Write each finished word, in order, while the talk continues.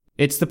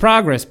It's the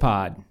Progress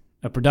Pod,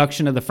 a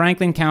production of the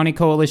Franklin County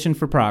Coalition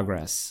for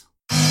Progress.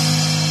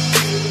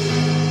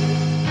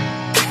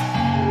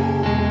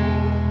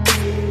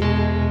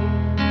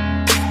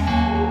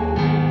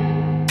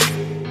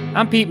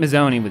 I'm Pete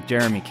Mazzoni with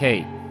Jeremy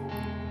Cate.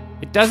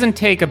 It doesn't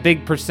take a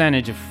big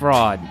percentage of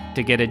fraud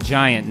to get a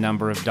giant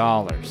number of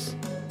dollars.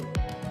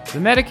 The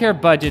Medicare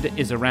budget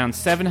is around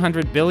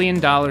 $700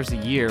 billion a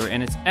year,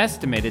 and it's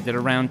estimated that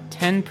around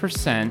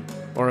 10%,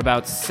 or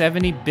about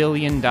 $70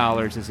 billion,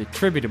 is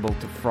attributable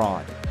to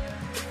fraud.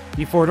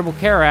 The Affordable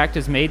Care Act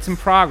has made some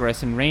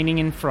progress in reining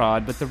in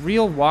fraud, but the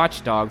real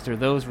watchdogs are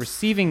those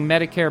receiving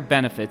Medicare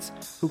benefits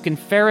who can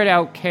ferret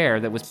out care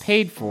that was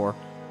paid for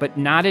but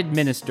not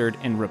administered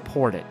and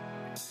report it.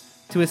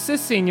 To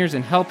assist seniors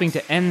in helping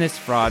to end this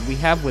fraud, we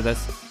have with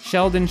us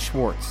Sheldon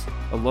Schwartz,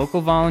 a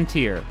local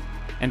volunteer,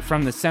 and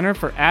from the Center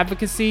for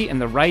Advocacy and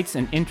the Rights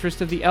and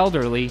Interests of the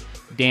Elderly,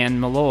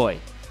 Dan Malloy.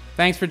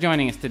 Thanks for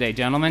joining us today,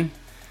 gentlemen.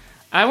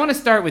 I want to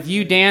start with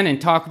you, Dan,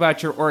 and talk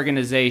about your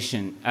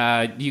organization.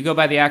 You go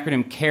by the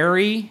acronym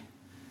CARE.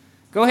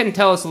 Go ahead and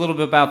tell us a little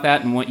bit about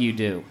that and what you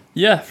do.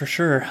 Yeah, for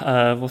sure.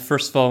 Well,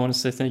 first of all, I want to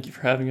say thank you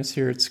for having us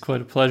here. It's quite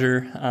a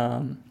pleasure.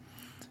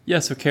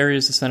 So CARE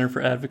is the Center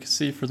for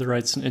Advocacy for the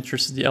Rights and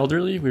Interests of the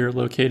Elderly. We are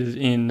located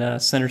in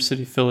Center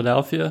City,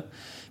 Philadelphia.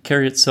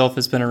 CARE itself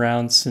has been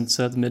around since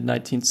the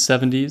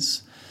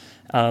mid-1970s.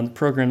 The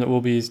program that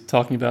we'll be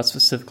talking about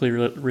specifically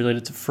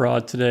related to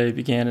fraud today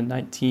began in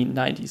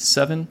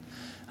 1997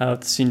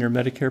 with the Senior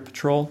Medicare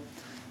Patrol.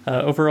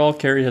 Overall,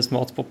 CARE has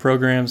multiple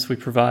programs. We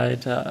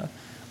provide a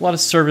lot of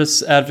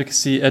service,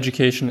 advocacy,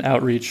 education,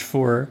 outreach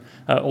for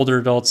older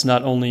adults,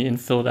 not only in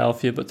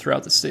Philadelphia, but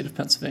throughout the state of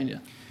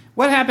Pennsylvania.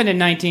 What happened in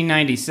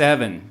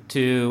 1997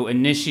 to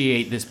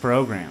initiate this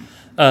program?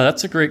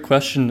 That's a great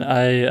question.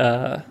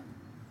 I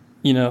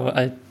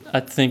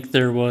think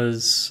there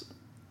was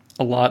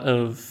a lot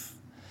of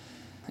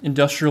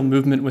industrial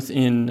movement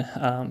within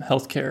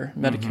healthcare,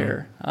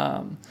 Medicare,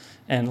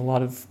 and a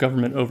lot of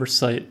government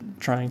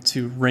oversight trying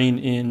to rein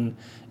in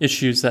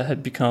issues that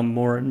had become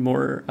more and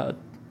more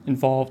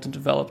involved and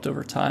developed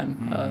over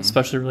time,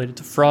 especially related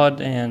to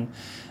fraud. And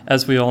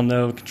as we all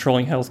know,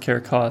 controlling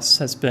healthcare costs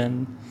has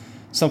been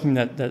something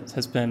that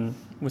has been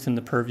within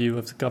the purview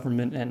of the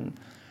government. And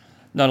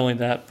not only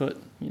that, but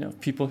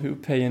people who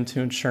pay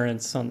into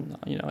insurance on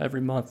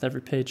every month,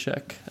 every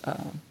paycheck,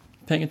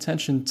 paying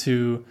attention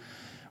to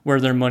where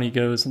their money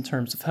goes in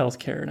terms of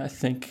healthcare. And I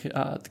think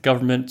the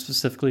government,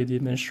 specifically the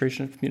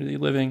Administration of Community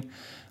Living,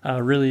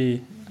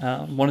 really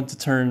wanted to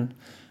turn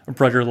a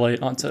brighter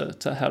light onto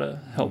how to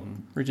help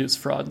reduce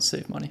fraud and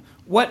save money.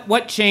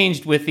 What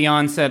changed with the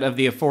onset of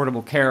the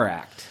Affordable Care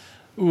Act?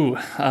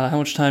 How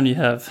much time do you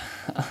have?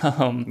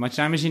 Much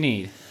time as you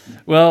need.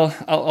 Well,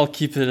 I'll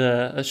keep it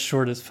as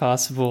short as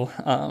possible.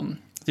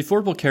 The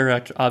Affordable Care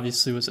Act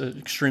obviously was an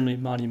extremely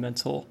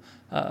monumental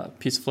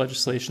piece of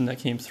legislation that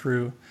came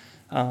through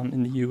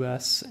in the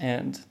U.S.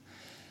 and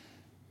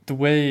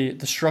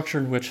the structure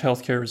in which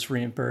healthcare was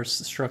reimbursed,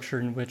 the structure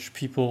in which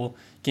people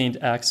gained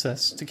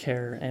access to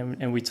care,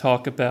 and we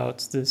talk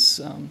about this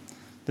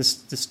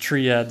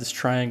triad, this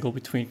triangle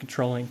between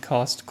controlling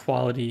cost,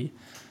 quality,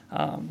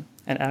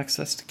 and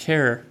access to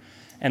care.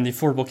 And the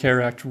Affordable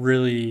Care Act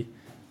really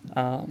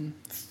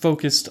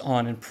focused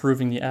on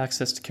improving the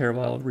access to care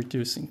while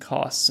reducing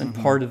costs. And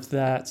part of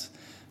that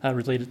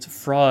related to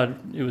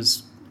fraud, it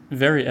was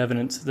very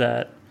evident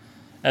that,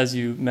 as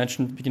you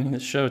mentioned at the beginning of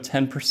the show,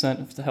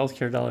 10% of the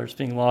healthcare dollars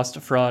being lost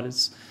to fraud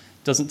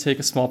doesn't take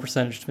a small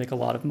percentage to make a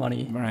lot of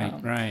money.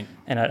 Right.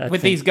 And I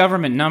with think these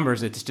government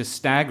numbers, it's just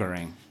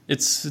staggering.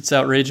 It's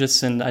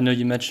outrageous, and I know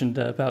you mentioned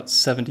about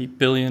 $70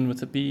 billion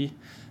with a B.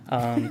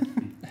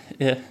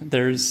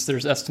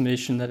 There's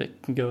estimation that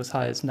it can go as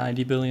high as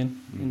 $90 billion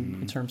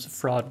in terms of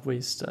fraud,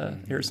 waste,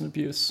 errors, and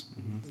abuse.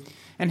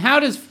 And how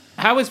is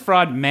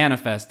fraud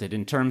manifested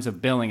in terms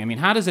of billing? I mean,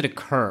 how does it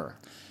occur?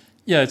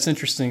 Yeah, it's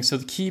interesting. So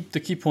the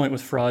key point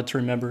with fraud to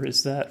remember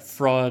is that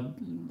fraud,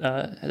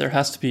 there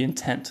has to be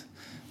intent.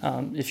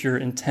 If you're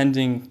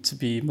intending to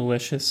be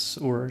malicious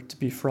or to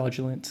be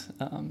fraudulent,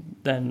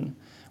 then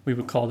we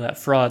would call that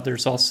fraud.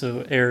 There's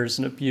also errors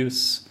and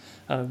abuse,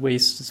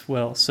 waste as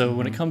well. So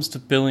when it comes to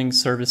billing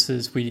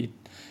services, we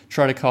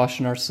try to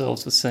caution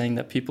ourselves with saying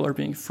that people are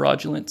being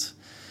fraudulent.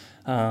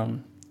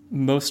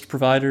 Most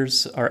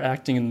providers are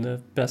acting in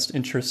the best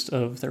interest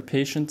of their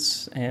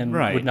patients and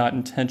would not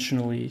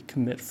intentionally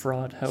commit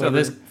fraud. However, so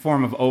this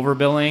form of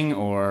overbilling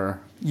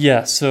or?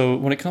 Yeah, so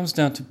when it comes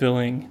down to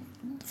billing,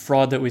 the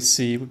fraud that we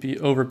see would be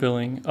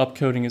overbilling.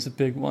 Upcoding is a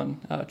big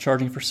one,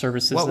 charging for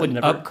services What that would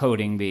never...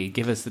 upcoding be?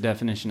 Give us the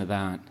definition of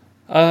that.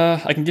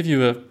 I can give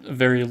you a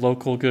very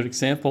local good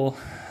example.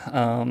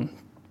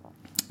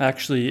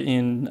 Actually,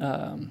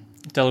 in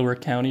Delaware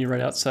County, right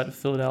outside of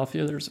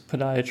Philadelphia, there's a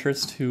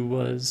podiatrist who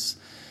was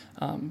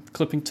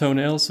clipping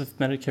toenails of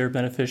Medicare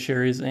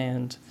beneficiaries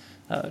and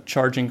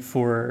charging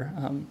for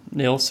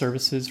nail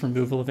services,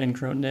 removal of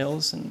ingrown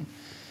nails, and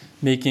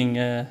making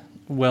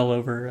well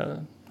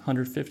over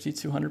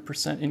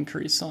 150-200%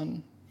 increase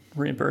on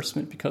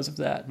reimbursement because of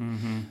that.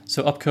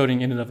 So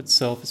upcoding in and of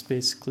itself is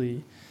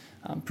basically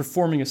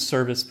performing a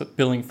service but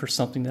billing for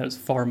something that is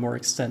far more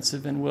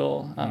extensive and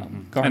will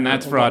garner. And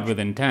that's fraud with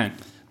intent.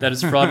 That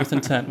is fraud with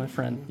intent, my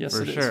friend. Yes,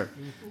 For it sure. is.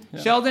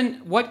 Yeah.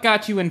 Sheldon, what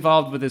got you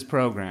involved with this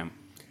program?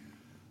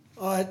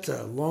 Oh, that's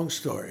a long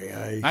story.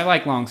 I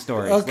like long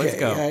stories. Okay. Let's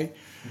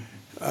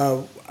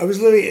go. I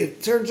was living.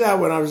 It turns out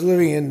when I was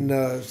living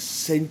in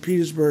St.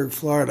 Petersburg,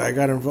 Florida, I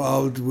got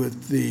involved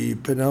with the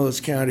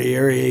Pinellas County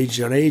Area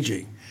Agency on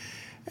Aging,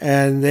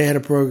 and they had a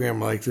program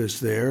like this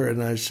there.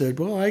 And I said,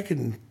 "Well, I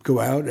can go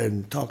out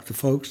and talk to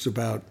folks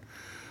about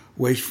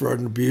waste, fraud,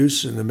 and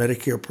abuse in the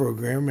Medicare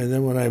program." And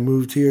then when I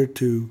moved here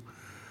to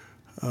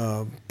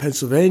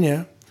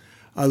Pennsylvania,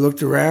 I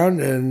looked around,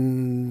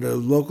 and the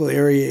local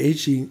area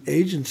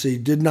agency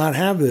did not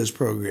have this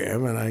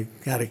program, and I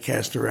had to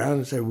cast around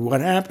and say, "What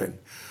happened?"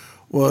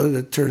 Well,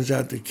 it turns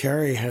out that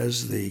Cary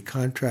has the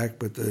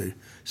contract with the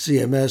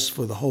CMS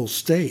for the whole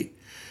state,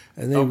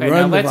 and they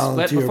run the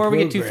volunteer before we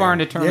get too program. far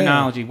into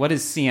terminology, what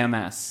is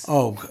CMS?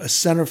 Oh, a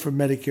Center for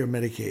Medicare and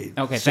Medicaid.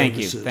 Okay,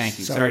 Services. thank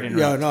you. Sorry to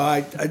interrupt. Yeah, no,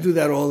 I do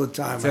that all the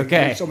time. It's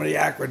okay. I do so many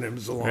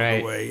acronyms along Right.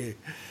 the way,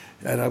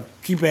 and I'll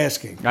keep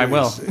asking. I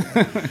will.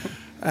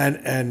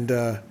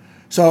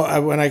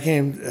 So when I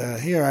came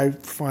here, I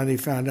finally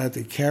found out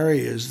that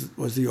Cary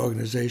was the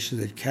organization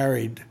that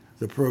carried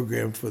the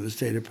program for the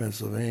state of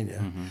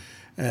Pennsylvania,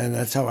 and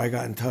that's how I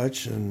got in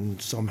touch.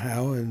 And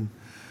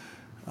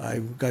I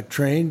got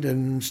trained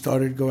and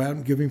started go out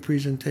and giving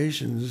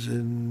presentations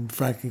in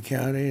Franklin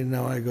County, and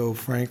now I go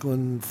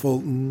Franklin,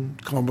 Fulton,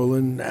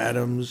 Cumberland,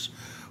 Adams,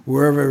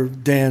 wherever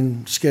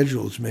Dan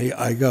schedules me,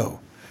 I go.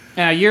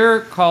 Now,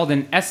 you're called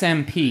an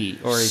SMP,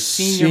 or a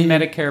Senior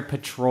Medicare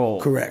Patrol.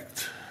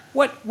 Correct.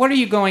 What are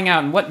you going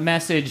out, and what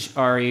message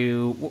are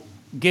you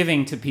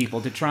giving to people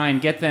to try and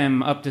get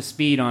them up to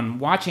speed on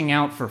watching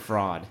out for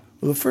fraud?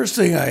 Well, the first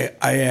thing I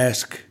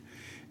ask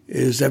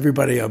is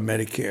everybody on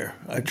Medicare.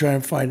 I try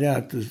and find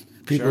out, the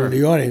people in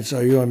the audience,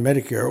 are you on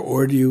Medicare,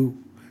 or do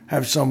you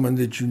have someone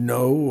that you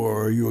know,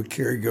 or are you a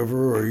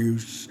caregiver, or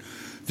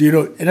do you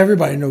know? And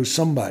everybody knows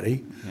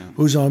somebody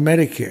who's on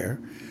Medicare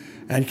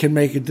and can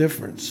make a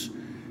difference.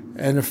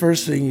 And the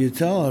first thing you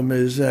tell them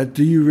is that,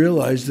 do you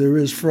realize there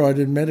is fraud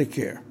in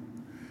Medicare?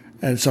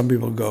 And some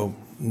people go,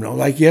 no.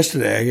 Like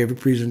yesterday, I gave a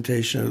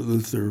presentation at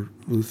Luther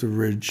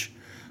Ridge,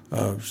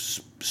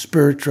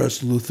 Spirit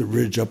Trust Luther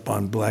Ridge up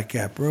on Black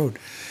Gap Road.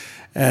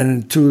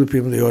 And two of the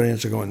people in the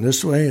audience are going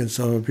this way, and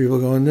some of the people are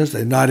going this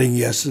way, nodding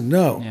yes and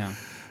no. Yeah.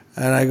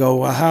 And I go,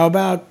 well, how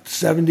about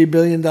 $70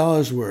 billion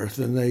worth?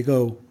 And they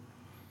go,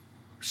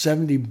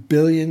 $70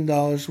 billion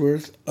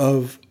worth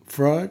of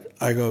fraud?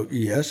 I go,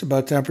 yes,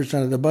 about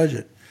 10% of the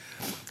budget.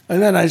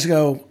 And then I just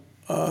go,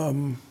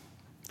 does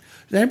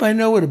anybody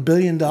know what $1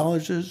 billion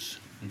is?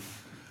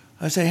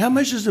 I say, how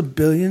much is $1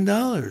 billion?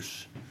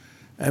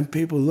 And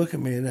people look at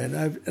me, and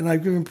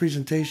I've given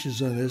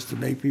presentations on this to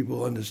make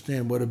people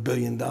understand what $1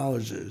 billion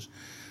is.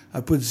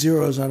 I put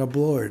zeros on a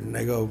board, and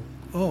they go,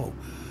 oh.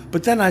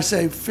 But then I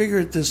say, figure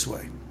it this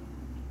way.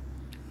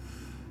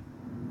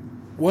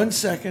 1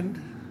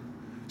 second,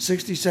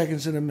 60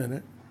 seconds in a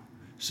minute,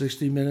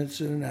 60 minutes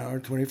in an hour,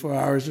 24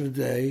 hours in a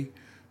day,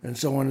 and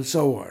so on and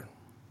so on.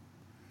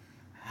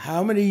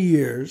 How many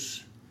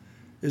years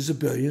is 1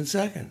 billion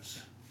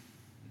seconds?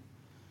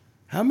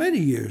 How many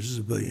years is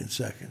 1 billion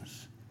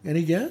seconds?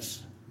 Any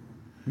guess?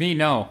 Me,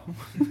 no.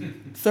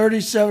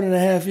 37 and a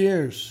half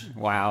years.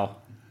 Wow.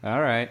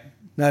 All right.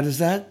 Now, does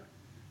that,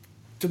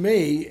 to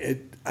me,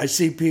 I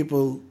see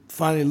people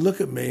finally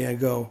look at me and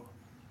go,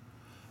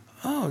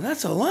 oh,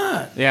 that's a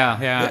lot.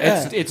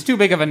 Yeah. It's too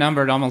big of a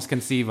number to almost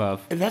conceive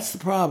of. And that's the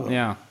problem.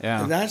 Yeah.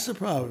 And that's the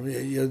problem.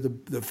 You know,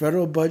 the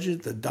federal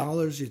budget, the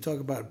dollars, you talk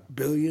about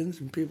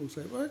billions, and people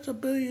say, well, it's a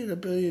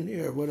billion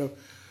here. What a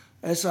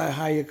S.I.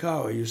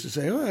 Hayakawa used to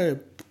say, oh,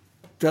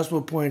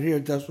 decimal point here,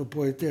 decimal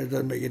point there, it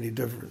doesn't make any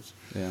difference.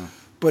 Yeah.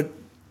 But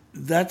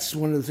that's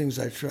one of the things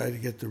I try to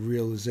get the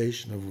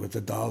realization of what the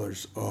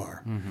dollars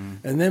are. Mm-hmm.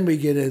 And then we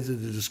get into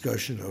the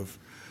discussion of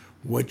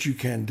what you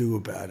can do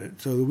about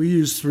it. So we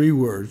use 3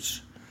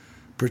 words: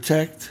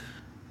 protect,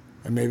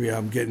 and maybe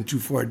I'm getting too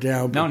far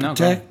down, but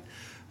protect,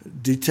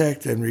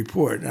 detect, and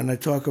report. And I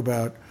talk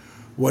about,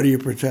 what do you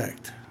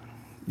protect?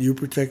 You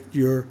protect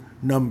your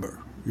number,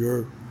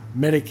 your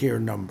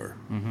Medicare number.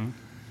 Mm-hmm.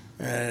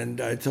 And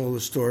I told a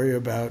story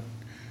about,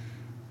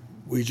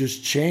 we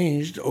just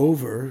changed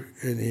over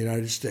in the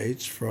United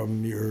States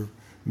from your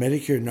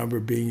Medicare number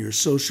being your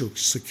Social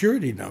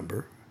Security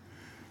number,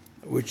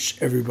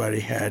 which everybody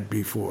had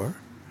before,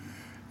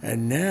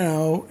 and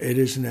now it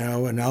is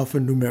now an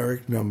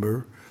alphanumeric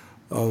number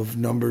of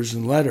numbers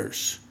and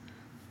letters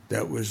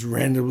that was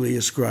randomly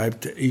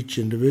ascribed to each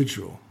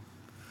individual.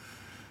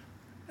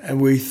 And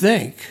we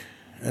think,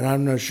 and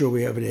I'm not sure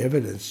we have any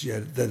evidence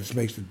yet that it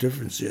makes a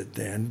difference yet,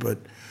 Dan, but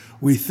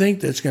we think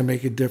that's going to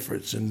make a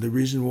difference. And the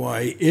reason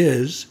why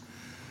is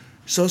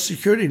Social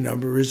Security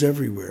number is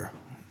everywhere.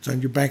 It's on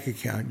your bank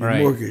account, your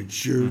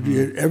mortgage,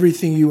 your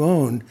everything you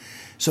own.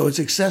 So it's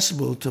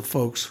accessible to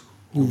folks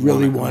who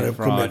really want to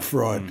commit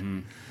fraud. Mm-hmm.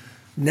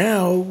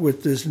 Now,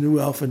 with this new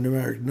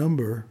alphanumeric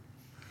number,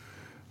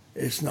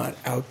 it's not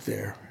out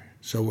there.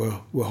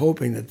 So we're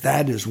hoping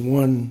that is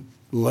one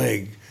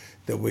leg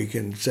that we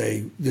can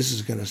say this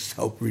is going to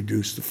help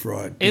reduce the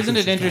fraud. Isn't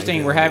it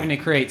interesting? We're having to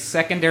create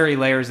secondary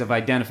layers of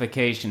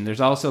identification. There's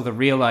also the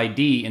Real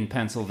ID in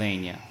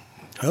Pennsylvania.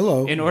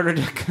 Hello. In order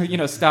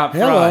to, stop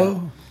fraud.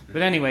 Hello.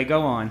 But anyway,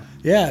 go on.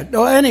 Yeah.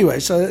 No. Anyway,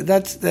 so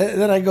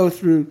then I go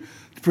through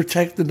to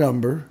protect the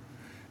number,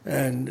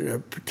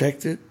 and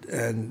protect it,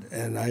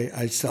 and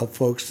I tell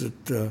folks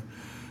that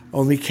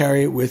only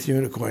carry it with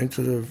you, according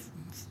to the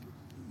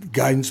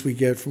guidance we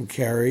get from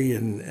Carrie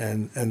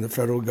and the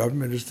federal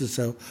government is to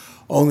say,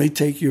 only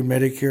take your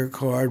Medicare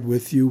card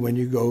with you when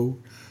you go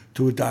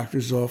to a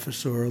doctor's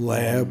office or a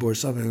lab or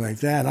something like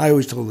that. And I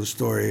always told the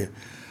story,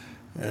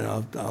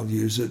 and I'll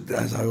use it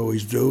as I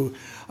always do.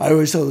 I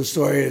always tell the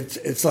story.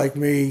 It's like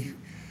me.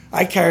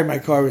 I carry my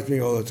card with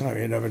me all the time.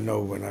 You never know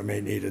when I may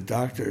need a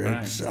doctor.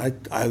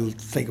 Right. I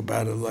think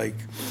about it like,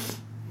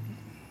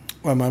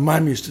 well, my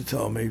mom used to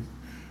tell me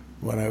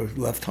when I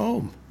left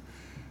home,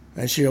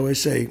 and she'd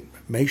always say,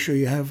 make sure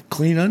you have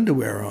clean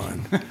underwear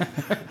on.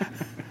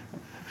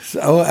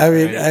 So, I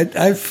mean, right.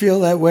 I feel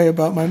that way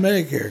about my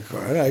Medicare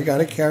card. I got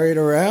to carry it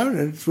around,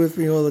 and it's with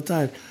me all the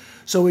time.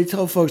 So we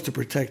tell folks to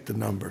protect the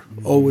number.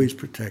 Always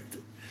protect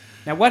it.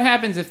 Now, what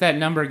happens if that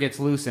number gets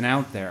loose and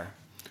out there?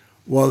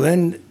 Well,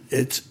 then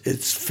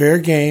it's fair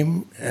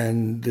game,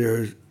 and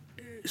there are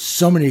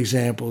so many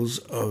examples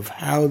of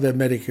how the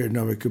Medicare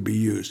number could be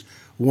used.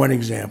 One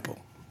example.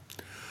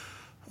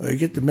 You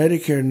get the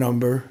Medicare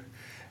number,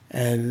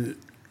 and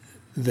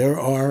there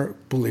are,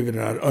 believe it or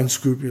not,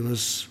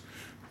 unscrupulous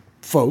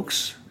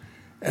folks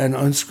and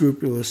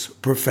unscrupulous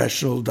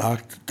professional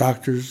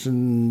doctors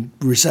and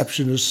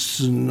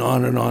receptionists and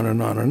on and on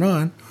and on and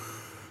on,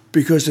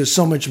 because there's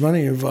so much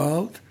money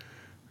involved.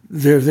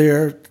 They're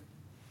there.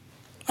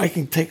 I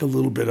can take a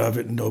little bit of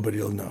it and nobody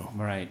will know.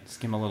 Right.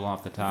 Skim a little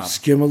off the top.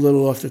 Skim a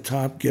little off the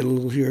top, get a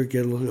little here,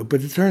 get a little here.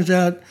 But it turns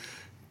out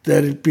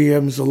that it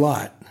BMs a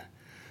lot.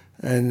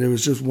 And there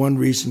was just one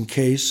recent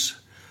case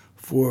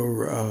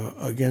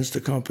against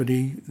a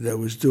company that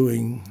was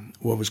doing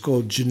what was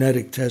called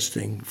genetic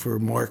testing for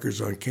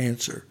markers on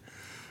cancer.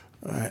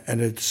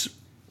 And it's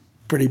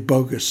pretty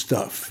bogus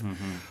stuff.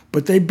 Mm-hmm.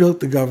 But they built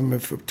the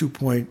government for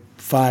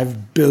 $2.5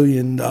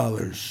 billion.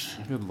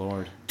 Good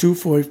Lord.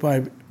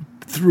 $2.5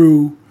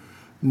 through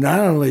not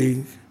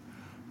only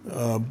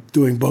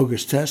doing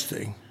bogus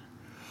testing,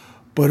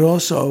 but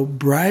also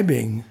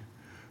bribing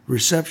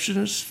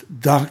receptionists,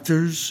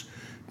 doctors,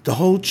 the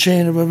whole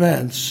chain of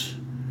events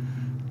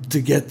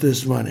to get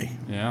this money.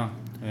 Yeah.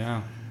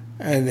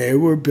 And they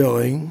were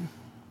billing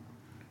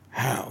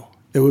how?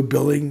 They were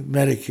billing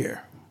Medicare.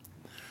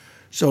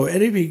 So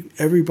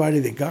everybody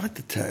that got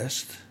the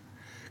test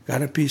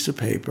got a piece of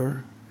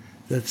paper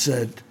that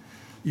said,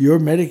 your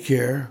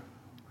Medicare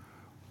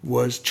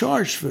was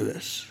charged for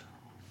this.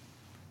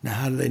 Now,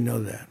 how do they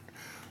know that?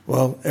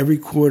 Well, every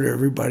quarter,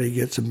 everybody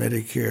gets a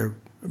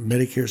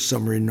Medicare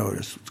summary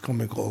notice. It's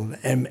called an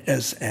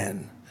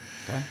MSN.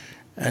 Okay.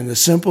 And the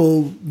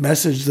simple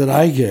message that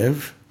I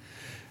give,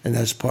 and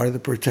that's part of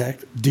the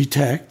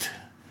detect,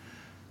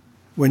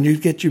 when you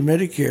get your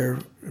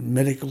Medicare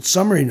medical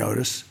summary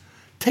notice,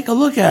 take a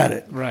look at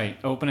it. Right.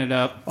 Open it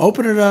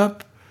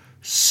up.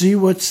 See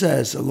what it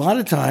says. A lot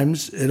of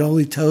times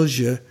it'll tell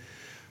you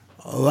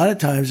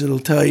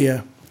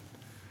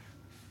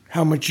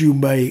how much you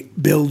may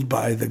billed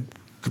by the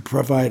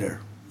provider.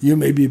 You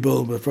may be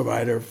billed by the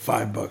provider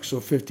 $5 or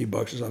 $50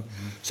 or something.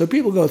 Mm-hmm. So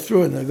people go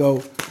through it and they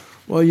go,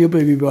 well, you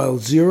may be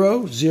billed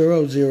 0,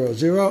 0, 0,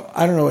 0.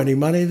 I don't know any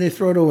money. They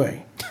throw it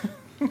away.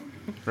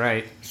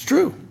 Right. It's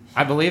true.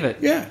 I believe it.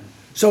 Yeah.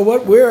 So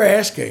what we're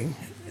asking,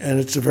 and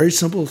it's a very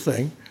simple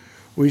thing,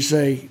 we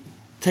say,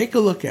 take a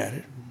look at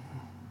it.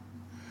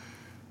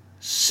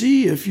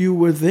 See if you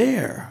were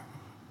there.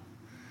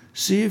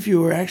 See if you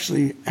were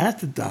actually at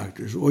the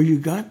doctor's or you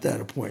got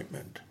that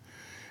appointment.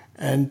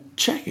 And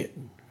check it.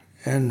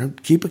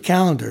 And keep a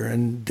calendar.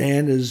 And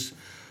Dan has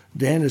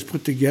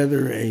put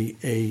together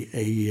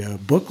a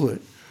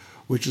booklet,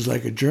 which is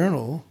like a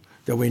journal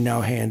that we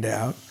now hand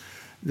out,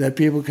 that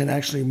people can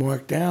actually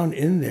mark down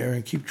in there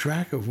and keep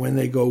track of when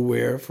they go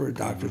where for a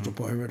doctor's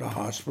appointment, a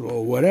hospital,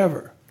 or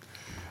whatever.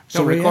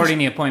 So recording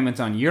the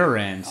appointments on your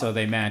end so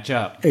they match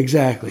up.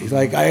 Exactly.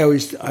 Like I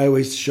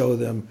always show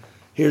them,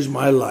 here's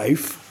my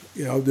life.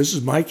 This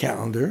is my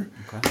calendar.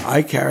 Okay.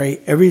 I carry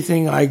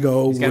everything I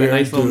go. He's got a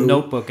nice little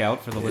notebook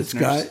out for the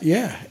listeners.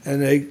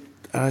 And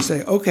I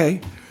say,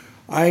 okay,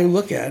 I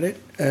look at it,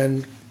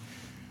 and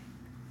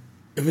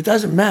if it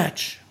doesn't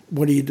match,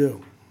 what do you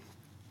do?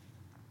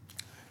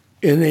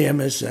 In the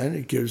MSN,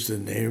 it gives the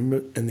name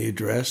and the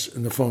address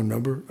and the phone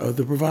number of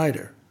the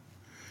provider.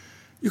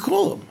 You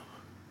call them.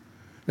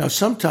 Now,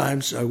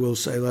 sometimes I will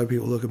say, a lot of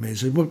people look at me and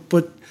say,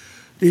 but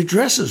the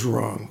address is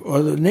wrong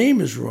or the name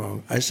is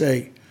wrong. I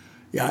say,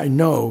 yeah, I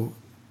know.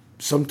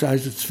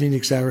 Sometimes it's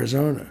Phoenix,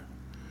 Arizona,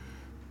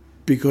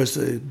 because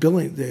a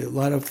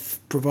lot of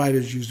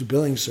providers use the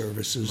billing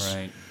services,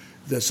 right.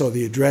 So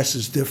the address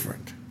is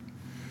different.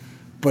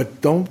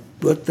 But don't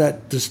let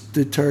that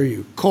deter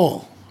you.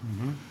 Call,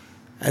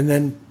 and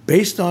then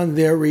based on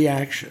their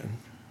reaction,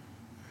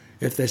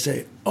 if they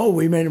say, oh,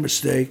 we made a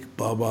mistake,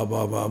 blah, blah,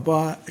 blah, blah,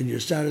 blah, and you're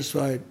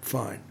satisfied,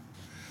 fine.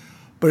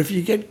 But if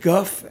you get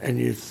guff and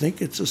you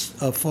think it's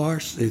a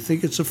farce, you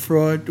think it's a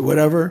fraud,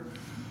 whatever,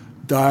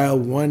 dial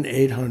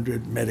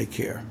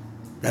 1-800-MEDICARE.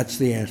 That's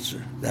the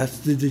answer. That's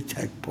the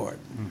detect part.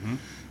 Mm-hmm.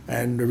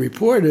 And the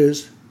report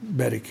is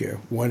Medicare,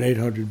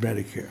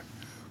 1-800-MEDICARE.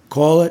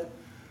 Call it,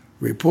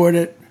 report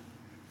it,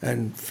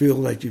 and feel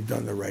like you've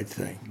done the right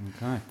thing.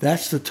 Okay.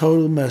 That's the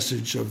total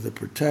message of the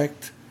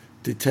protect,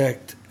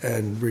 detect,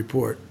 and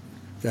report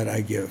that I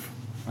give.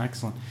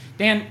 Excellent.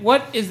 Dan,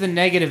 what is the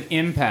negative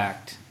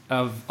impact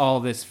of all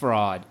this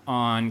fraud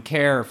on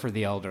care for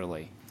the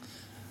elderly?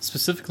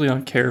 Specifically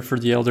on care for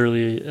the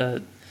elderly,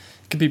 it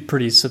could be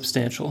pretty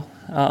substantial.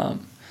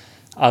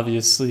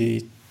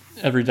 Obviously,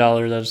 every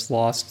dollar that is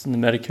lost in the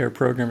Medicare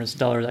program is a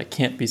dollar that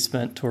can't be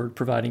spent toward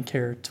providing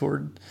care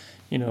toward,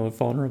 a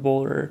vulnerable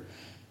or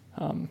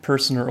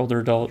person or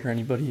older adult or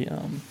anybody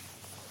on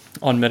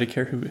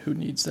Medicare who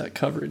needs that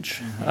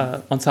coverage.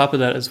 Mm-hmm. On top of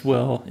that as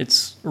well,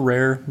 it's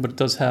rare, but it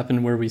does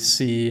happen where we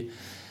see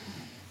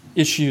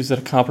issues that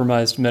a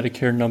compromised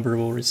Medicare number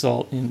will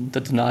result in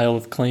the denial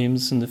of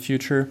claims in the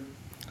future.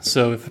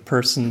 So if a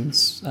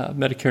person's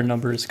Medicare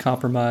number is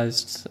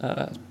compromised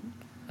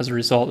as a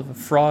result of a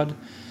fraud,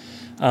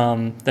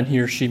 then he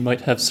or she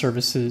might have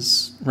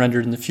services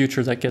rendered in the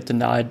future that get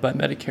denied by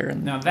Medicare.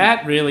 Now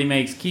that really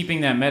makes keeping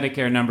that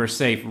Medicare number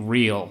safe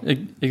real.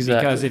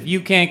 Exactly. Because if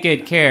you can't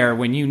get care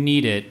when you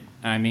need it,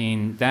 I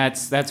mean,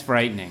 that's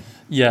frightening.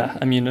 Yeah,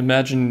 I mean,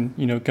 imagine,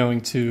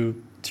 going to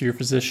your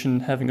physician,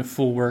 having a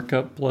full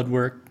workup, blood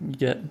work, you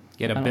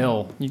get a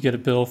bill. You get a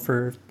bill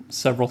for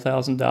several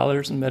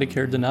 $1,000s, and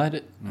Medicare denied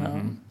it.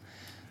 Mm-hmm.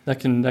 That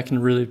can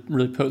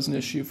really pose an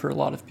issue for a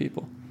lot of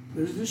people.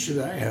 There's an issue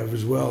that I have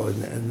as well,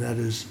 and that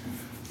is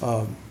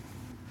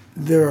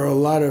there are a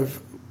lot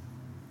of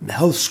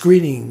health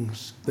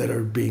screenings that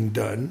are being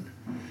done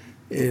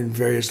in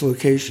various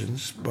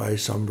locations by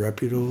some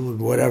reputable and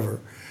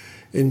whatever,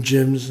 in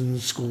gyms and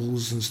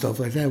schools and stuff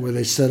like that, where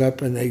they set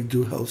up and they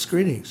do health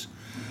screenings.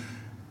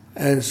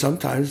 And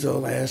sometimes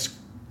they'll ask,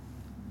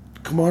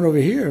 come on over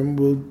here and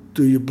we'll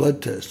do your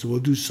blood test, or we'll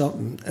do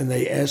something, and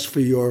they ask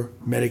for your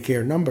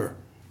Medicare number.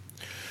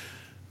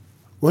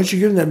 Once you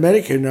give them that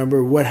Medicare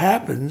number, what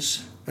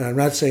happens, and I'm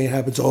not saying it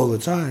happens all the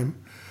time,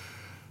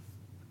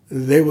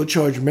 they will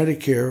charge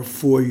Medicare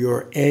for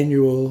your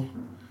annual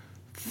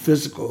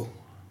physical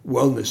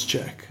wellness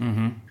check.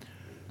 Mm-hmm.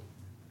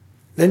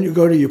 Then you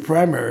go to your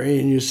primary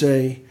and you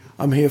say,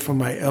 I'm here for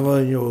my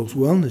annual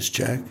wellness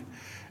check.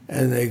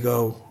 And they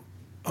go,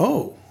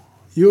 oh,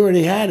 you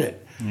already had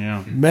it.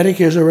 Yeah.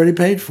 Medicare's already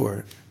paid for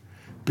it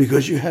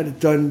because you had it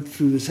done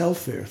through this health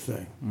fair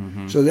thing.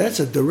 Mm-hmm. So that's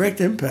a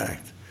direct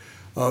impact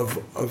of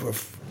a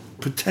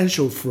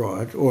potential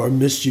fraud or a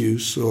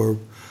misuse, or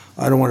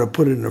I don't want to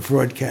put it in a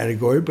fraud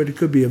category, but it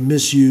could be a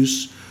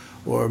misuse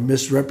or a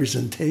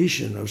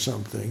misrepresentation of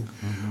something,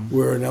 mm-hmm.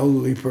 where an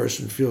elderly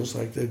person feels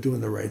like they're doing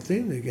the right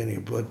thing. They're getting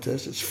a blood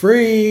test. It's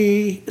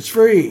free.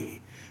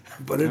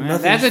 But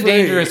that's a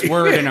dangerous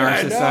word in our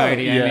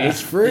society. I mean,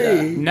 it's free.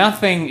 Yeah.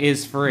 Nothing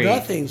is free.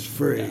 Nothing's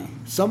free. Yeah.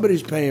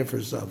 Somebody's paying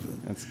for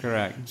something. That's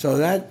correct. So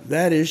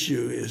that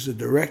issue is a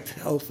direct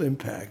health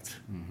impact.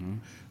 Mm-hmm.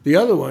 The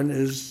other one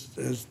is,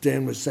 as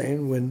Dan was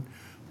saying, when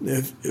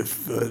if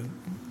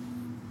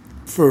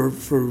for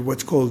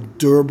what's called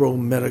durable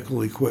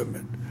medical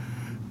equipment.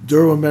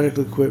 Durable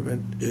medical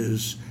equipment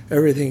is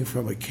everything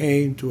from a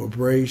cane to a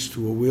brace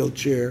to a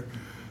wheelchair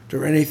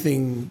to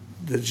anything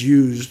that's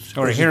used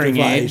or as a hearing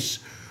device.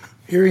 aid.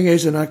 Hearing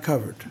aids are not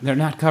covered. They're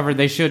not covered.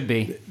 They should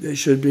be. They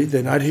should be.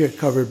 They're not here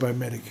covered by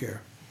Medicare.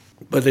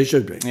 But they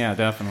should be. Yeah,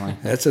 definitely.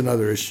 That's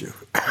another issue.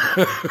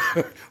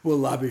 We'll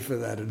lobby for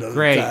that another time.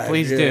 Great,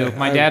 please do.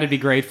 My dad would be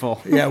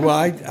grateful. Yeah,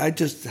 well,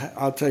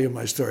 I'll tell you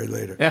my story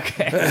later.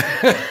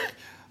 Okay.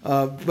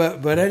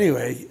 But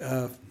anyway,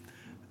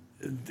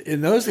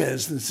 in those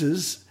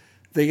instances,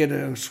 they get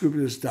an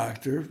unscrupulous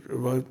doctor.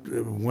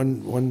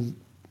 One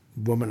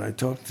woman I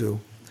talked to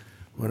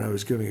when I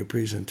was giving a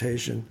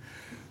presentation,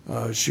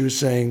 she was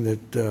saying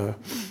that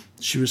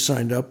she was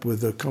signed up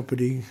with a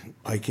company,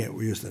 I can't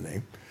use the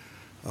name,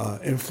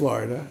 in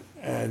Florida,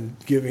 and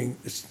giving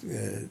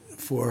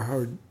for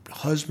her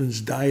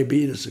husband's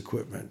diabetes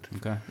equipment.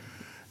 Okay.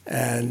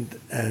 And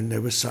they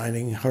were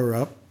signing her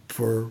up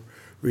for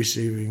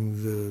receiving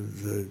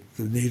the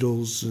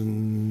needles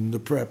and the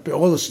prep,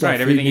 all the stuff.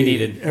 Right, everything you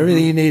needed.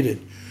 Everything you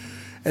needed.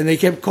 And they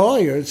kept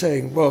calling her and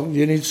saying, well,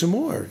 you need some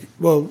more.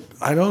 Well,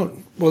 I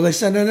don't. Well, they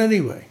sent it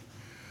anyway.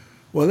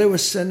 Well, they were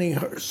sending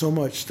her so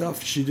much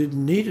stuff, she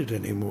didn't need it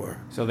anymore.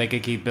 So they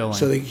could keep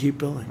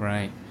billing.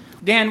 Right.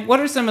 Dan, what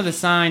are some of the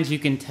signs you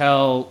can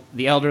tell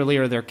the elderly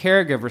or their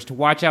caregivers to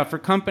watch out for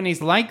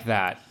companies like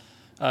that?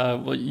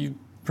 Well, you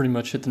pretty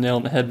much hit the nail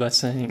on the head by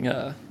saying,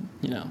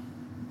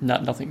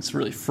 nothing's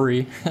really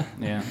free.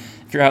 Yeah.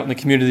 If you're out in the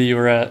community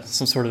or at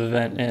some sort of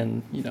event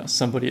and,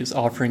 somebody is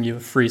offering you a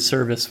free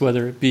service,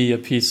 whether it be a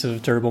piece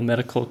of durable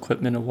medical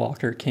equipment, a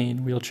walker,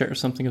 cane, wheelchair,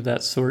 something of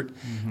that sort,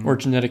 or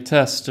genetic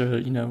test,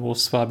 or, we'll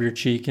swab your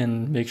cheek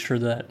and make sure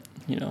that,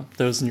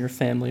 those in your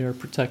family are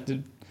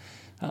protected,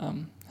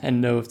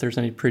 and know if there's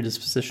any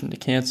predisposition to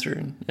cancer.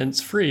 And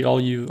it's free.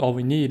 All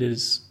we need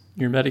is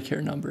your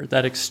Medicare number.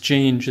 That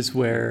exchange is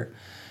where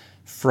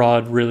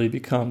fraud really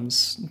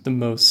becomes the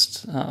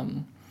most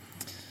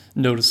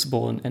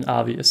noticeable and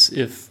obvious.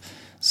 If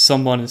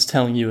someone is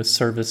telling you a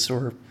service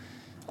or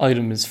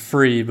item is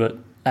free, but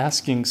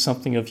asking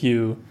something of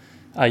you,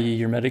 i.e.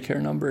 your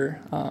Medicare number.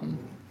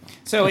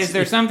 So is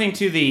there something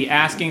to the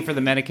asking for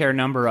the Medicare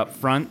number up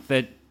front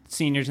that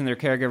seniors and their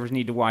caregivers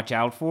need to watch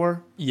out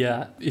for?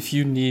 Yeah. If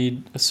you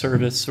need a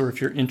service or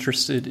if you're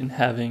interested in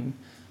having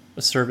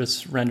a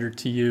service rendered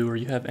to you or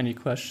you have any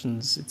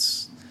questions,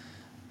 it's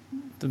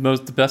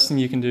the best thing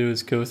you can do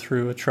is go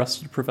through a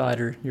trusted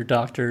provider, your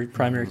doctor,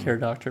 primary care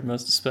doctor,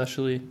 most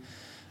especially.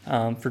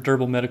 For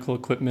durable medical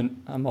equipment,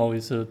 I'm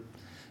always a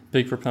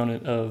big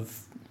proponent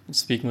of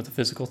speaking with a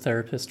physical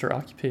therapist or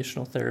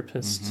occupational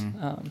therapist.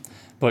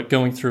 But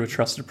going through a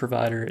trusted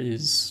provider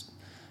is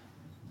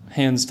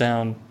hands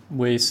down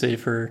way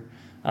safer.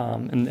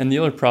 And the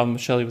other problem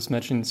Shelley was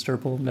mentioning, is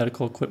durable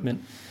medical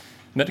equipment.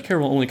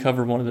 Medicare will only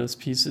cover one of those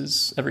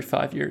pieces every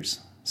 5 years.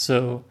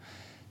 So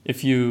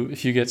if you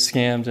get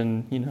scammed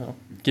and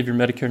give your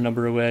Medicare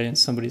number away and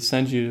somebody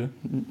sends you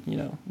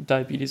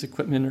diabetes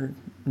equipment or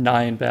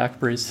 9 back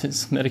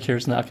braces, Medicare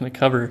is not going to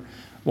cover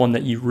one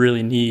that you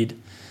really need.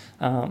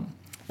 And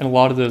a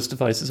lot of those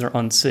devices are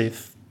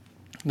unsafe.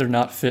 They're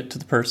not fit to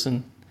the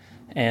person,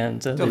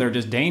 and So they're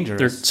just dangerous.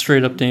 They're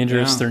straight up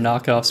dangerous. Yeah. They're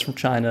knockoffs from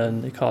China,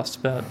 and they cost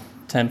about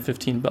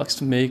 $10-15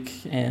 to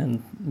make,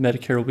 and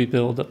Medicare will be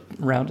billed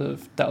around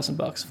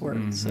 $1,000 for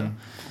it. So.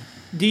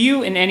 Do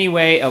you in any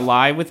way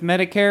ally with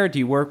Medicare? Do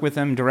you work with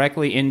them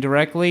directly,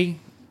 indirectly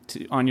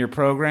on your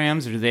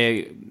programs, or do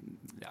they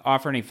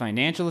offer any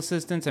financial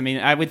assistance? I mean,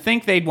 I would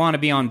think they'd want to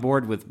be on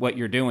board with what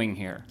you're doing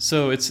here.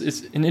 So it's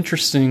an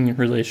interesting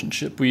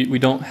relationship. We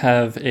don't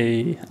have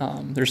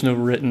there's no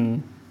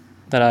written,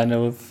 that I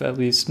know of at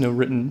least, no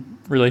written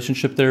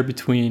relationship there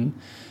between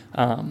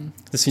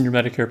the Senior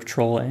Medicare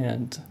Patrol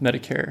and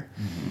Medicare.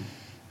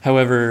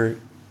 However,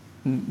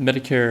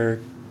 Medicare,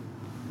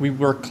 we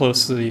work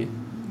closely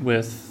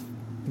with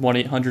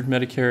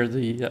 1-800-Medicare,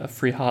 the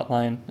free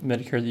hotline at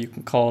Medicare that you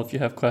can call if you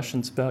have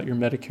questions about your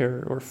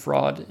Medicare or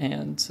fraud.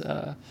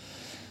 And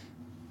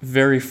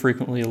very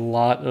frequently, a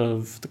lot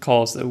of the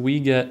calls that we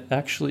get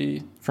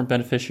actually from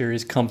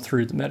beneficiaries come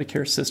through the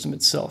Medicare system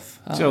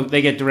itself. So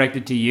they get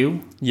directed to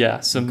you? Yeah,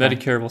 so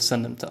Medicare will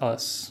send them to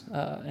us,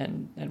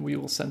 and we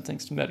will send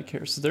things to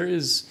Medicare. So there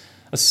is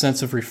a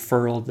sense of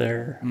referral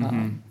there.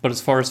 But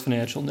as far as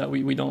financial, no,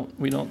 we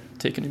don't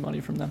take any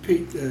money from them.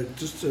 Pete,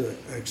 just to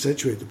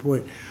accentuate the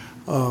point,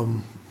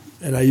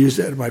 and I use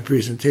that in my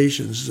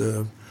presentations,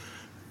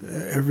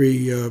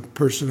 every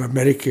person on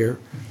Medicare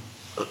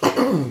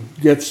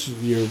gets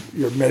your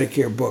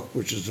Medicare book,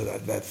 which is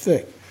that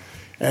thick.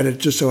 And it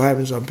just so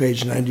happens on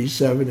page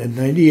 97 and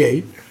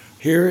 98,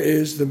 here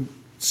is the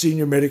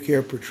Senior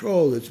Medicare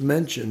Patrol that's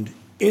mentioned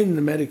in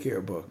the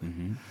Medicare book.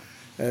 And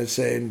it's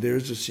saying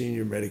there's a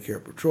Senior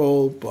Medicare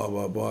Patrol, blah,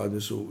 blah, blah,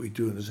 this is what we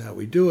do and this is how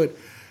we do it.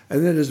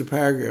 And then there's a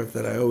paragraph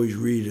that I always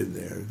read in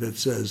there that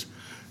says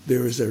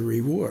there is a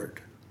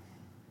reward.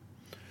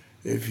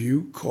 If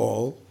you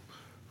call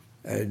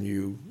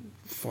and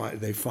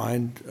they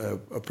find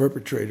a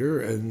perpetrator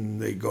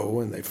and they go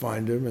and they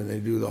find him and they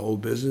do the whole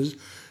business,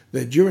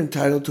 that you're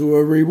entitled to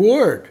a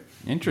reward.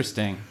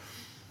 Interesting.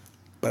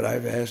 But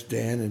I've asked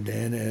Dan, and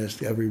Dan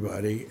asked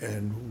everybody,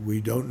 and we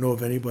don't know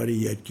of anybody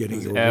yet getting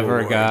a reward.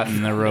 Ever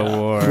gotten the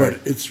reward.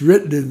 But it's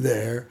written in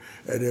there,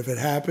 and if it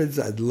happens,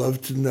 I'd love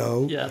to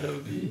know. Yeah, that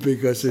would be.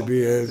 Because it'd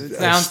be a It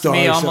sounds star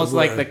to me almost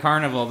somewhere. like the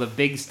carnival, the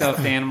big stuffed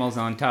animals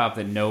on top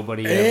that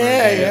nobody ever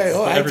Yeah. gets.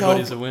 Oh,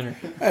 Everybody's a winner.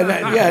 And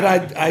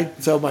I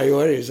tell my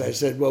audience, I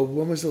said, well,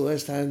 when was the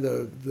last time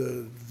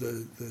the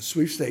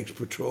sweepstakes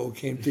patrol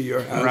came to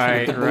your house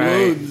Right, with the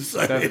right. balloons?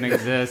 Doesn't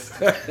exist.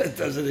 It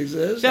doesn't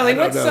exist. Shelley, I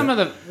don't what's know. some of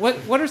the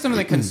what are some of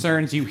the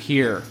concerns you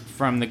hear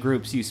from the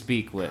groups you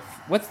speak with?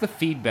 What's the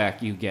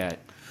feedback you get?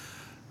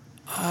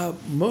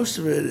 Most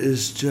of it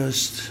is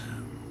just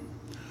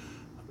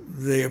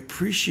they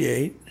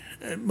appreciate.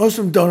 Most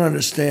of them don't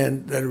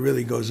understand that it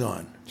really goes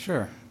on.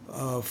 Sure.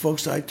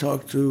 Folks I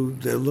talk to,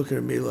 they're looking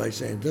at me like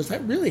saying, "Does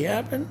that really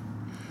happen?"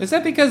 Is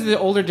that because the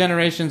older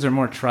generations are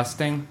more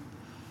trusting?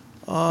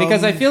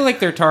 Because I feel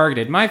like they're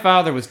targeted. My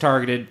father was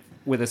targeted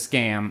with a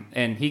scam,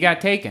 and he got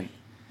taken.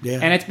 Yeah.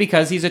 And it's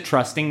because he's a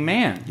trusting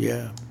man.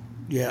 Yeah.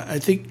 I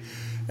think,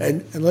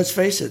 and let's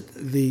face it,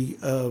 the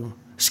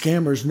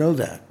scammers know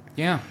that.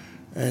 Yeah.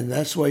 And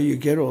that's why you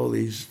get all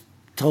these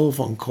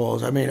telephone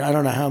calls. I mean, I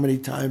don't know how many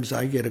times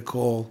I get a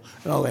call,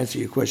 and I'll answer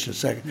your question in a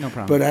second. No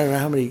problem. But I don't know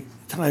how many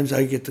times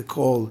I get the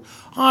call,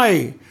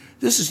 "Hi,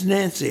 this is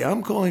Nancy.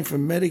 I'm calling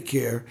from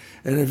Medicare,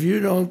 and if you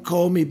don't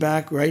call me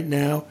back right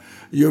now,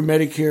 your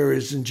Medicare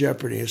is in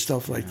jeopardy and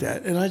stuff like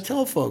that. And I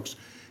tell folks,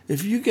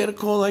 if you get a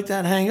call like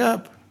that, hang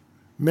up.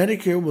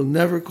 Medicare will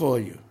never call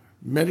you.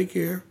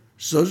 Medicare,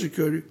 Social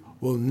Security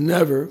will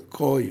never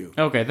call you.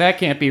 Okay, that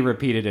can't be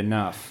repeated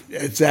enough.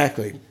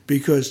 Exactly,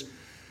 because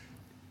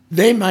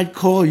they might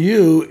call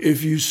you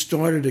if you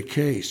started a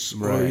case,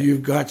 or Right.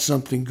 you've got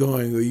something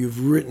going, or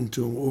you've written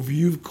to them, or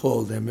you've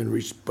called them,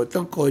 but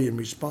they'll call you in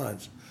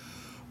response.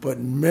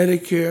 But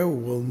Medicare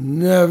will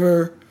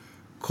never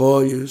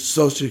call you.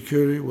 Social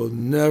Security will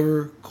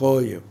never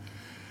call you.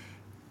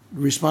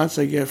 The response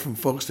I get from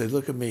folks, they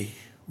look at me,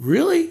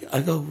 really?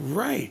 I go,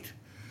 right.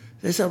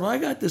 They said, well, I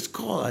got this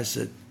call. I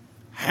said,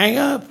 hang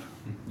up.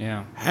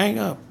 Yeah. Hang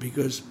up,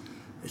 because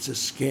it's a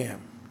scam.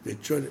 They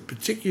try to,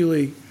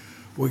 particularly,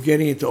 we're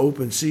getting into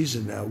open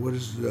season now. What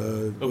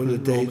are the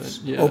dates?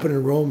 Yeah. Open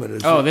enrollment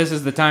is. Oh, this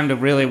is the time to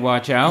really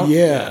watch out?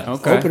 yeah.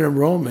 Okay. Open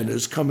enrollment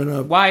is coming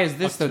up. Why is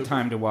this the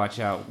time to watch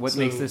out? What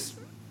makes this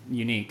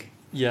unique?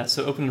 Yeah,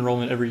 so open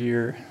enrollment every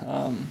year.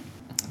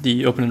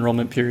 The open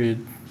enrollment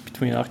period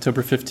between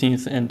October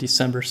 15th and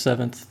December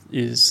 7th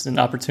is an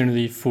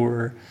opportunity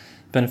for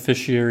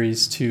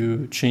beneficiaries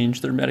to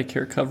change their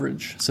Medicare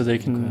coverage so they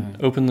can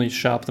openly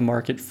shop the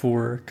market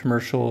for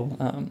commercial,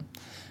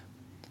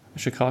 I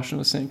should caution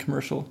with saying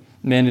commercial,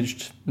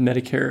 managed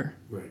Medicare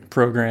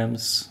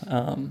programs.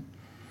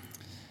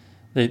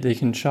 They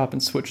can shop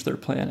and switch their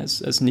plan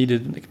as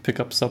needed, and they can pick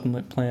up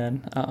supplement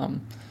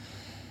plan.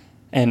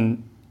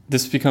 And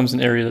this becomes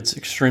an area that's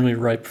extremely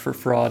ripe for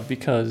fraud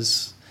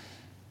because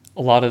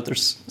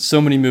there's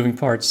so many moving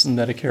parts in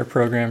the Medicare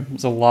program.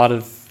 There's a lot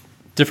of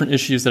different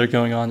issues that are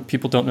going on.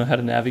 People don't know how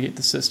to navigate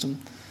the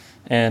system.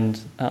 And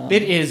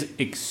It is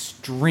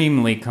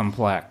extremely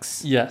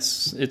complex.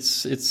 yes,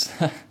 it's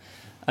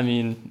I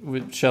mean,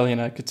 with Shelley and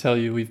I could tell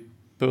you we've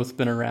both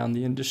been around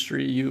the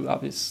industry. You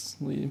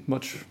obviously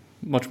much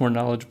more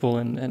knowledgeable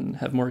and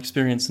have more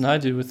experience than I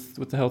do with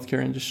the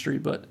healthcare industry,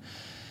 but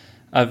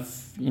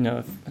I've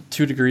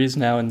 2 degrees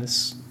now in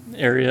this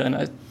area, and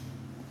I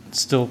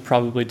still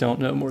probably don't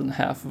know more than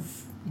half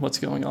of what's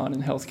going on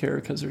in healthcare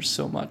because there's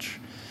so much.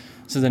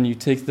 So then you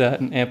take that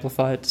and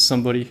amplify it to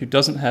somebody who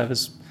doesn't have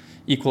as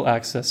equal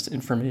access to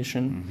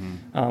information,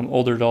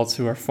 older adults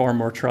who are far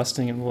more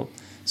trusting, and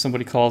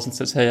somebody calls and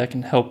says, hey, I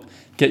can help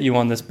get you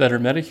on this better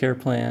Medicare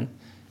plan.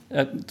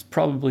 It's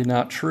probably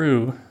not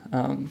true,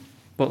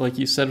 but like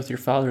you said with your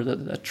father,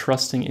 that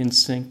trusting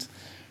instinct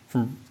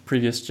from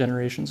previous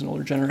generations and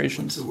older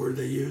generations. What's the word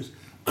they use?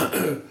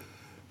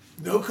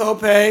 No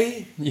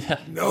copay. Yeah.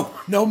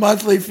 No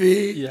monthly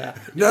fee. Yeah.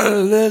 None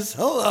of this.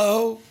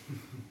 Hello.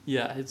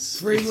 Yeah, it's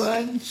Free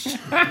lunch.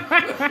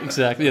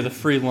 exactly. Yeah, the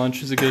free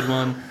lunch is a good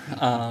one.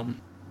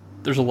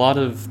 There's a lot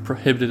of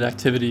prohibited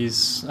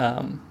activities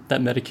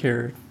that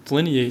Medicare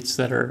delineates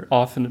that are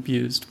often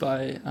abused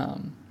by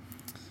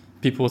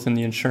people within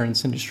the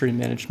insurance industry,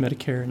 managed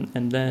Medicare,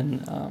 and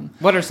then.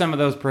 What are some of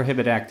those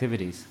prohibited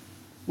activities?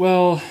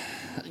 Well,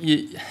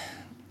 it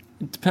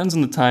depends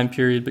on the time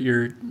period, but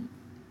you're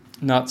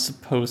not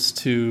supposed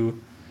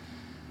to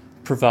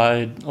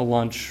provide a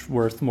lunch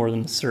worth more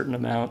than a certain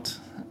amount.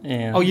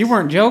 And Oh, you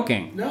weren't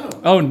joking. No.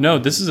 Oh no,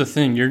 this is a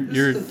thing. This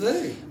is the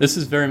thing. This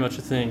is very much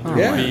a thing. There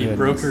Yeah. will be Goodness.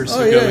 brokers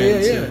Oh, who go yeah,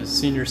 into yeah.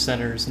 senior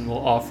centers and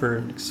will offer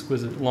an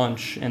exquisite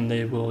lunch, and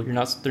they're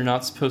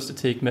not supposed to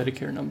take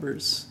Medicare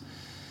numbers.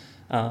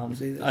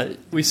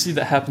 We see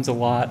that happens a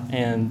lot,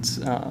 and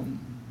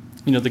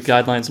the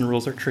guidelines and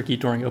rules are tricky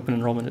during open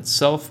enrollment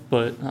itself,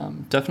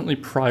 but definitely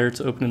prior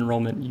to open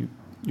enrollment,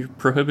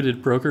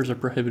 brokers are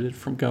prohibited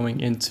from going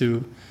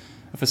into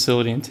a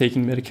facility and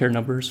taking Medicare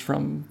numbers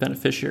from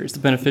beneficiaries. The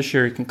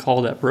beneficiary can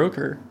call that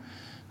broker,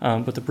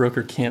 but the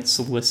broker can't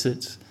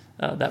solicit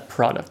that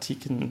product.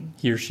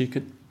 He or she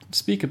could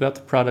speak about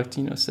the product,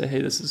 say, hey,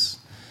 this is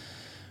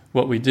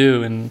what we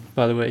do, and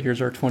by the way,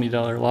 here's our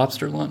 $20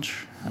 lobster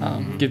lunch.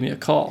 Give me a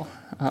call.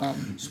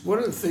 It's one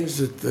of the things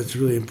that's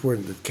really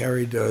important that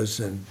Carrie does,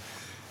 and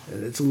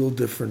it's a little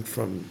different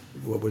from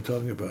what we're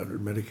talking about, or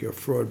Medicare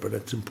fraud, but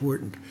it's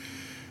important,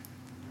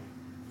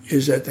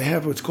 is that they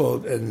have what's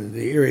called, and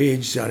the Area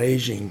Agency on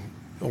Aging,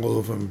 all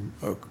of them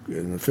are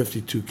in the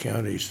 52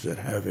 counties that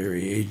have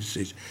area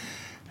agencies,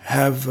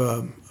 have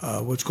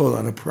what's called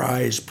an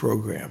APPRISE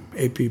program,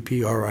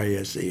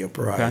 APPRISE,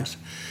 APPRISE.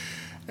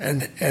 Okay.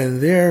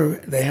 And there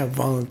they have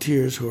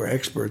volunteers who are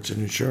experts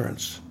in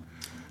insurance.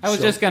 I was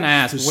So, just going to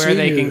ask to where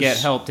they can get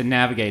seniors- help to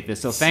navigate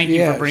this. So thank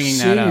you for bringing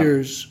that up.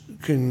 Seniors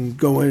can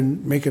go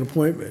in, make an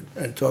appointment,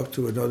 and talk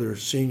to another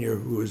senior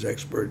who is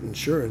expert in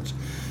insurance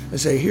and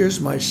say,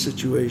 here's my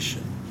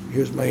situation,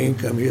 here's my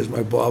income, here's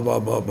my blah, blah,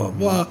 blah, blah,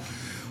 blah.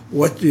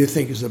 What do you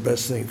think is the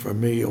best thing for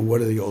me, or what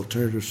are the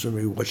alternatives for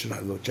me? What should I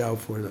look out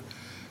for?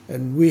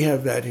 And we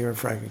have that here in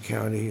Franklin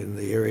County in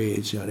the Area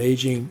Agency on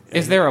Aging.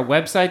 Is there a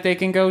website they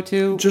can go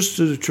to? Just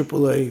to the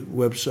AAA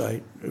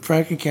website,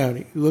 Franklin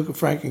County. Look at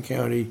Franklin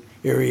County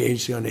Area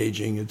Agency on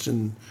Aging. It's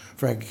in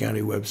Franklin County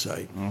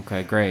website.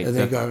 Okay, great.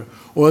 And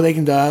or they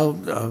can dial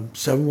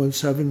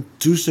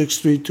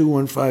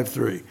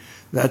 717-263-2153.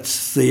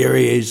 That's the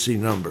Area agency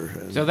number.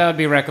 So that would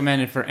be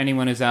recommended for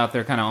anyone who's out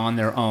there kind of on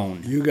their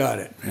own. You got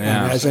it.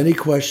 Yeah. And has any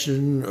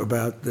question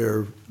about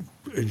their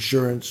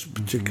insurance,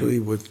 particularly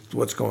with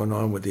what's going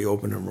on with the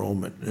open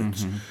enrollment,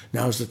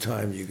 now's the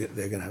time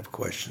they're going to have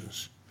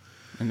questions.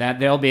 And that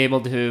they'll be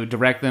able to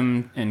direct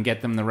them and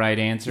get them the right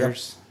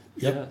answers.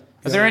 Yep. Yeah.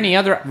 Are there any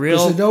other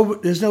real...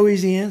 There's no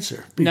easy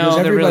answer because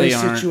No, there really everybody's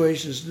aren't.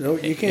 situations. No,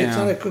 you can't. It's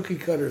Yeah. not a cookie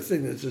cutter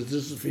thing that says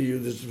this is for you,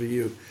 this is for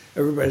you.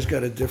 Everybody's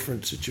got a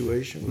different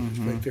situation with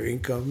respect to their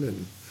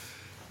income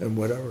and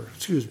whatever.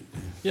 Excuse me.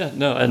 Yeah,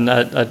 no, and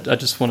I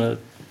just want to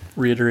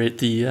reiterate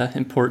the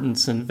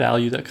importance and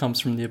value that comes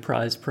from the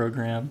Apprise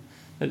program.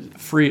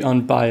 Free,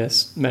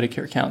 unbiased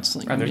Medicare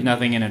counseling. There's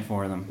nothing in it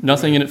for them.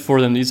 Nothing in it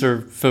for them. These are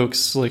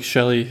folks like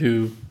Shelley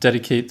who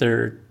dedicate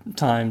their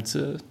time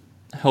to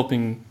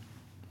helping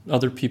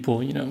other people,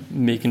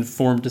 make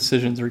informed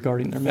decisions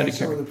regarding their That's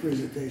some of Medicare. the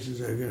presentations.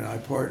 I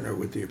partner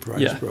with the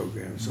Apprise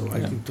program, so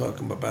I can talk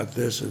them about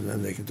this, and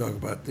then they can talk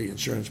about the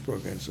insurance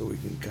program, so we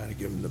can kind of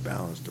give them the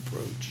balanced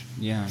approach.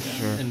 Yeah,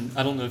 sure. And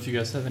I don't know if you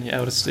guys have any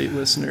out-of-state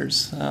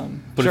listeners,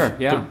 but Sure,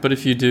 yeah. But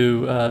if you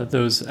do,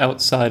 those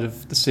outside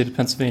of the state of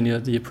Pennsylvania,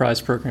 the Apprise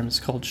program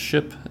is called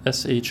SHIP,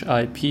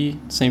 SHIP.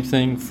 Same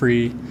thing,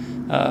 free,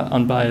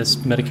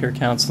 unbiased Medicare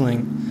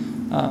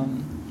counseling.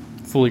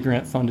 Fully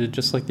grant funded,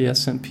 just like the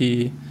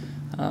SMP.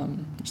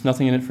 There's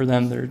nothing in it for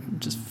them. They're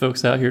just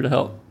folks out here to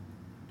help.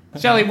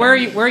 Shelley, where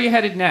are you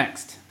headed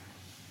next?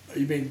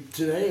 You mean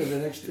today or the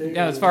next day?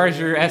 Yeah, as far as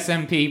your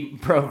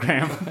SMP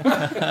program.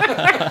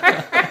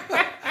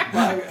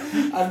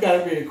 I've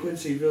got to be in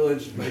Quincy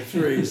Village by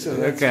 3, so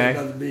that's Okay.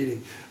 another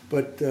meeting.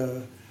 But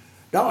no,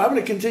 I'm going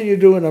to continue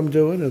doing what I'm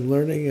doing and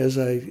learning as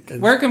I. And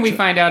Where can we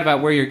find out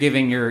about where you're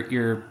giving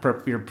your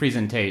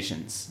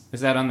presentations?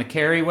 Is that on the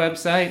CARI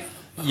website?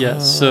 Yeah,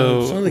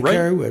 so it's on the right-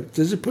 CARI web.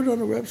 Does it put it on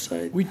the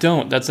website? We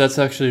don't. That's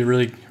actually a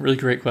really, really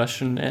great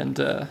question. And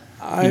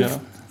I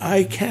shouldn't.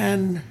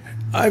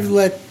 I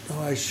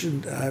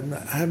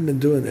haven't been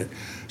doing it.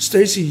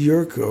 Stacy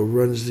Yurko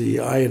runs the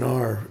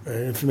INR,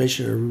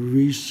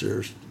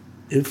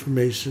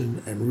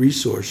 Information and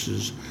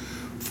Resources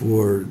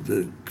for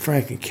the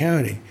Franklin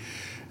County,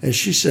 and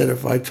she said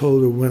if I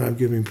told her when I'm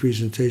giving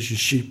presentations,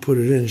 she'd put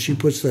it in. She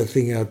puts that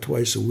thing out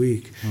twice a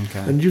week. Okay.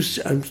 And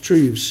I'm sure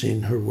you've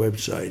seen her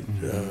website,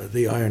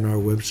 the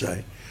INR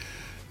website.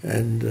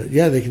 And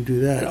they can do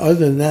that. Other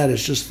than that,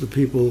 it's just the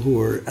people who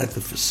are at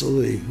the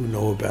facility who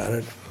know about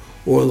it,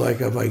 or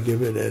like if I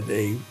give it at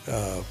a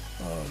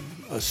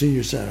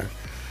senior center,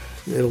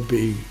 it'll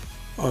be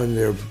on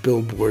their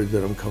billboard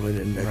that I'm coming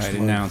in next Right,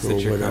 month announce or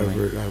that you're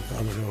whatever. coming.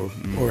 I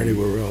don't know, or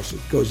anywhere else.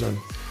 It goes on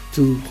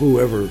to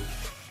whoever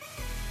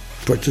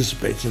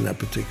participates in that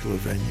particular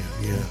venue.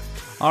 Yeah.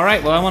 All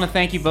right. Well, I want to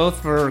thank you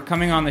both for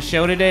coming on the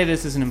show today.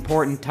 This is an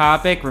important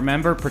topic.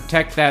 Remember,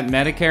 protect that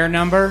Medicare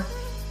number.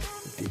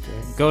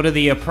 Go to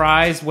the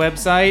Apprise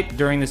website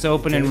during this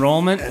open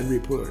enrollment. And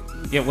report.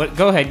 Yeah.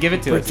 Go ahead. Give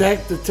it to us.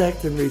 Protect,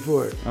 detect, and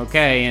report.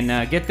 Okay,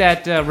 and get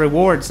that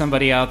reward,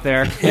 somebody out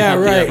there. Yeah,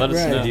 right. let us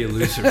right. know. The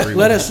elusive reward.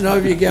 Let us know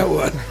if you get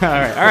one. All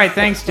right.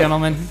 Thanks,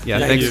 gentlemen. Yeah,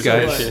 Thank thanks you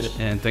so guys. much.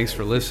 And thanks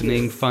for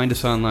listening. Find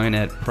us online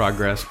at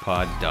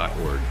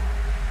progresspod.org.